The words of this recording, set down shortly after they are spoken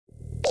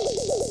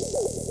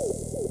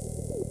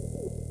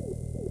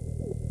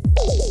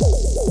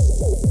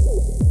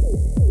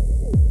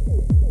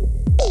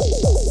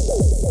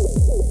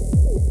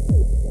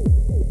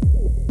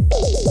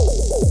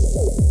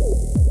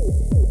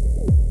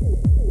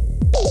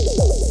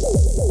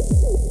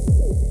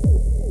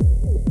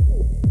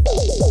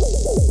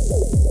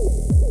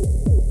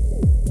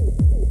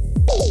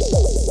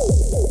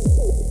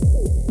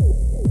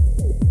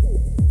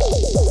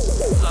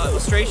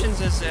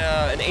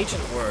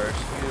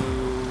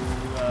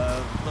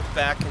look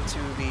back into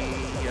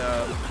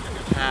the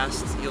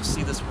past, you'll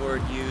see this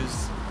word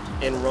used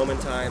in Roman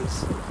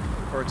times,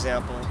 for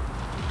example.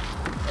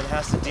 It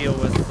has to deal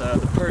with the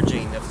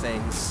purging of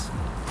things.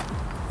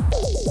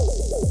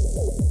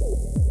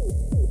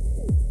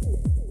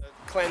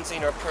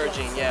 Cleansing or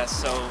purging, yes.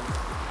 So,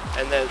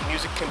 and the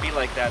music can be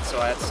like that. So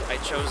I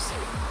chose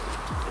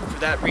for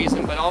that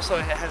reason, but also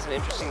it has an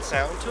interesting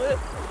sound to it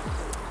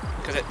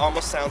because it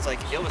almost sounds like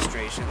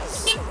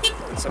illustrations,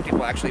 and some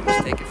people actually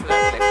mistake it for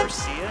that when they first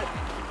see it.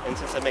 And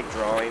since I make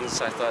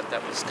drawings, I thought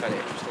that was kind of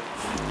interesting.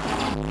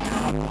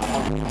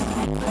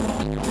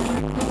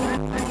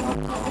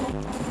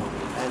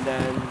 And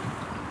then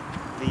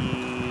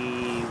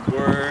the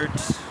word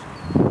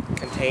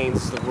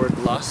contains the word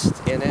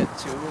lust in it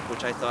too,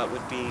 which I thought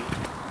would be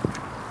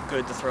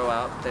good to throw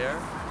out there.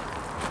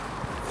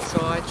 So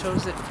I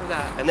chose it for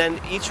that. And then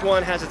each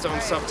one has its own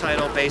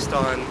subtitle based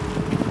on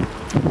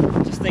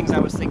just things I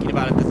was thinking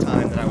about at the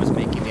time that I was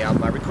making the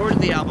album. I recorded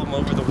the album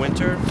over the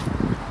winter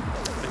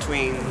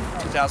between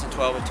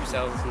 2012 and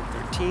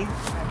 2013.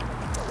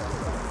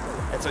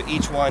 And so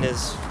each one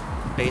is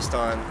based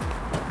on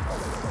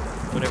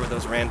whatever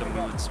those random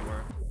moods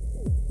were.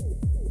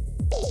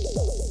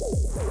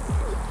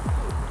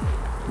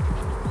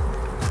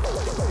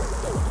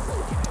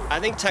 I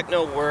think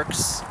techno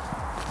works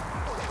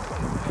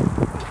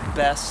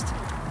best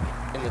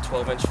in the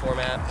 12-inch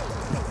format.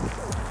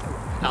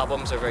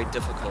 Albums are very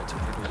difficult to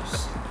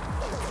produce.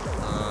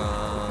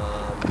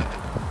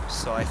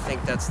 So I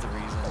think that's the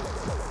reason.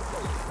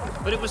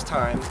 But it was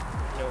time.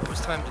 It was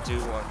time to do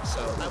one.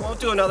 So I won't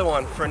do another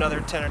one for another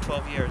 10 or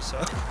 12 years.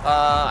 So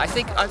I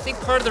think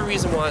part of the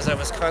reason was I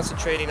was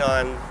concentrating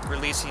on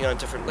releasing on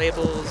different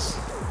labels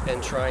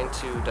and trying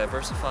to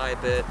diversify a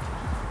bit.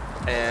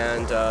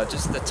 And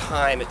just the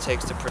time it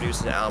takes to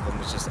produce an album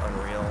is just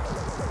unreal.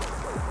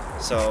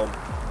 So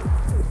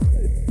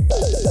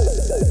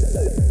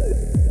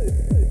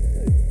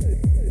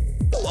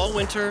all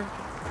winter,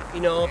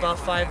 about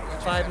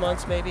five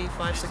months, maybe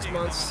 5-6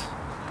 months.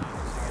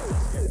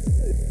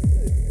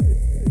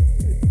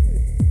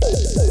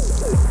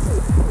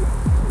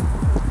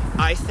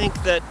 I think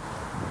that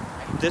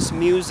this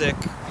music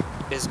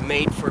is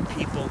made for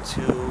people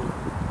to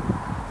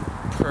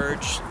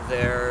purge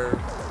their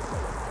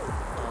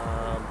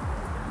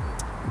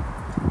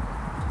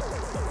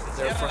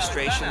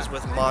frustrations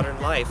with modern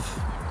life,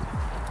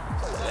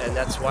 and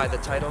that's why the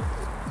title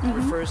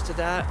refers to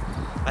that.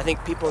 I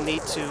think people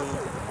need to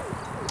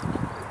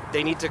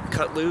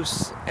cut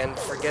loose and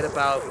forget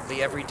about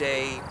the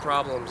everyday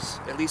problems,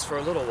 at least for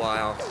a little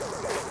while.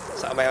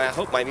 So I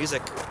hope my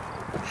music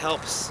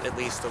helps at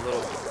least a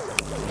little.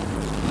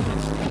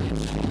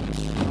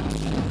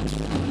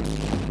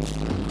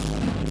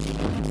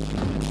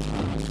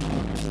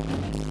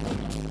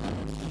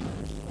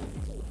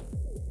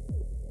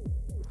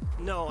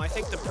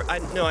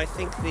 No, I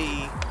think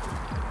the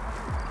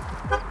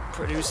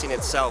producing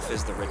itself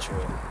is the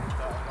ritual.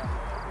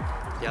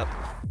 Yep.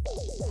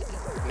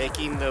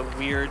 Making the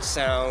weird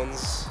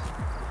sounds.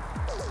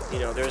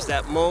 There's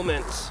that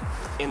moment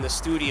in the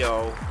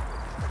studio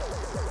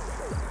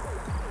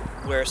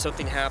where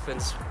something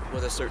happens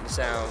with a certain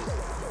sound,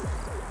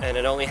 and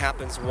it only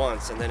happens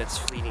once, and then it's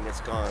fleeting,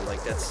 it's gone.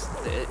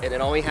 And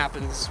it only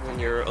happens when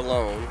you're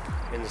alone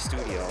in the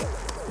studio.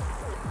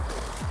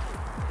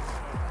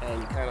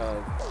 And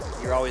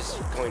you're always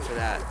going for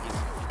that.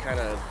 You kind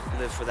of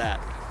live for that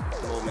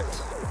moment,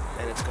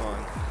 and it's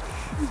gone.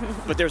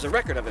 But there's a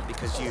record of it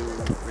because you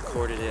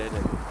recorded it,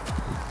 and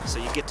so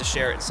you get to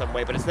share it in some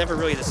way, but it's never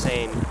really the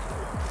same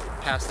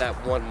past that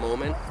one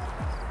moment.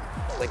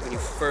 Like when you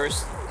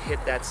first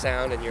hit that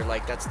sound and you're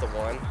like, that's the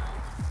one.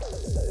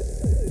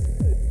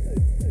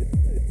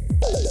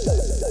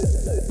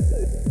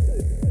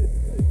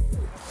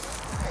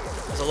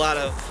 There's a lot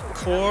of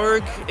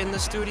Korg in the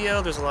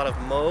studio, there's a lot of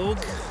Moog,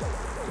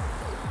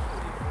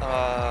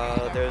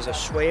 there's a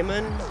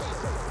Schwayman,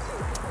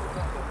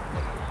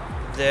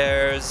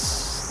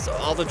 there's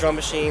all the drum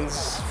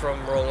machines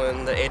from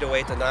Roland, the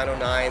 808, the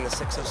 909, the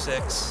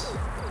 606,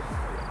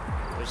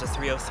 there's a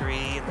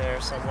 303 in there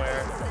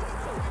somewhere.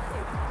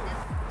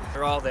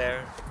 They're all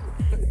there.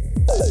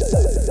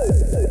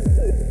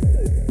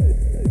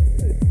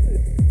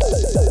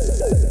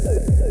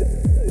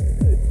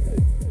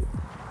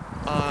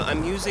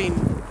 I'm using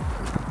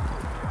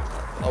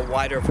a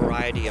wider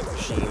variety of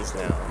machines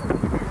now,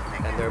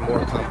 and they're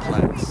more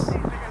complex.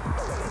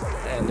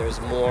 And there's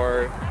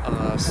more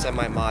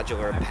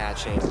semi-modular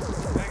patching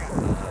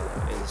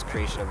in this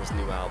creation of this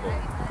new album.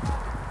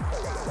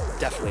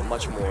 Definitely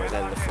much more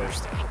than the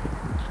first album.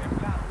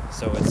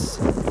 So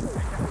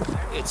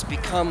it's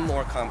become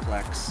more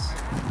complex.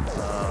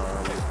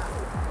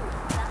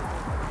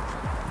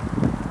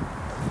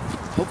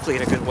 Hopefully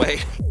in a good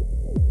way.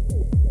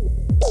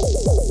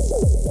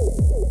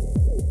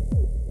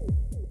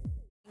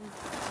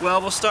 Well,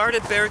 we'll start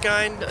at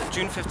Berghain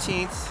June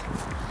 15th,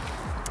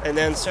 and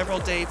then several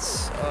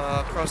dates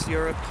across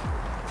Europe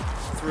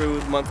through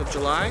the month of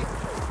July.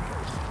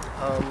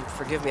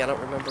 Forgive me, I don't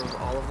remember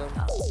all of them.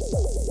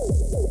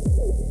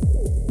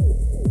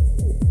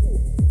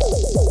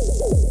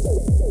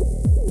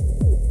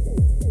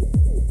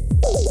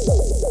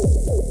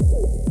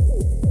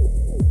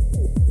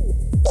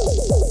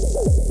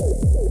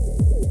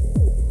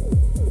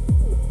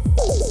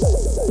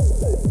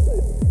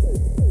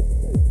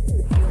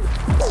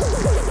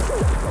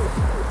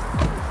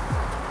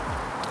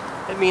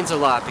 means a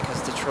lot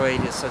because Detroit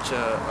is such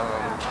a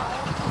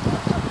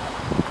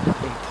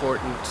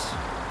important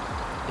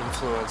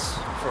influence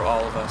for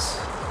all of us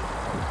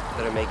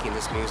that are making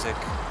this music,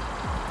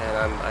 and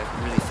I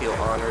really feel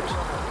honored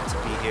to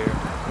be here,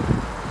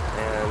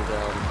 and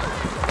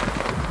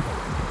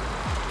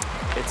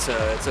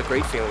it's a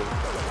great feeling,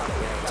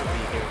 to be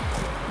here.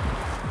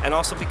 And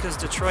also because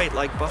Detroit,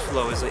 like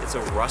Buffalo, it's a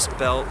Rust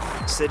Belt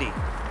city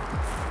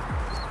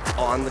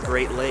on the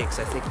Great Lakes.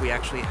 I think we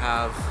actually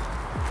have,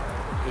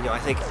 I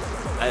think,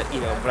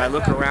 when I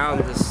look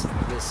around this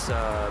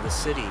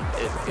city,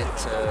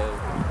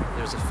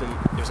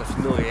 there's a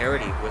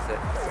familiarity with it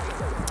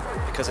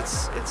because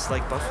it's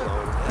like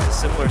Buffalo. It has a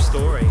similar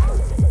story.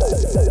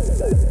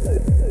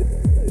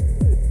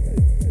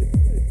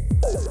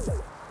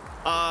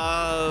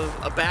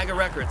 A bag of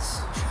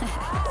records.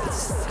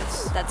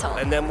 That's all.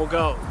 And then we'll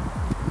go.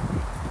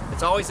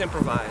 It's always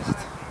improvised.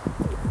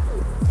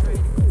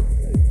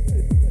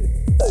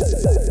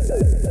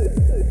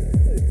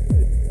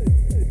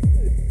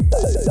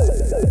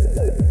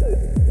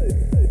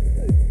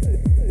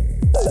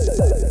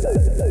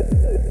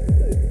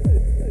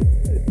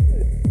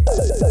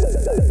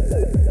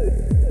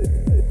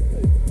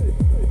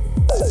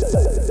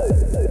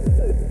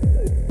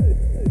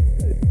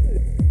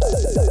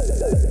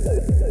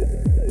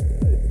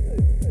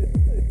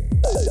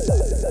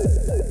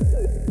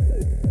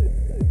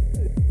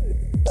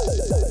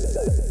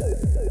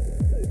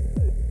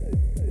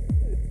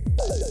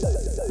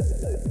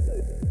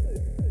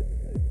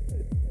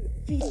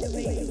 Feel the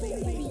way.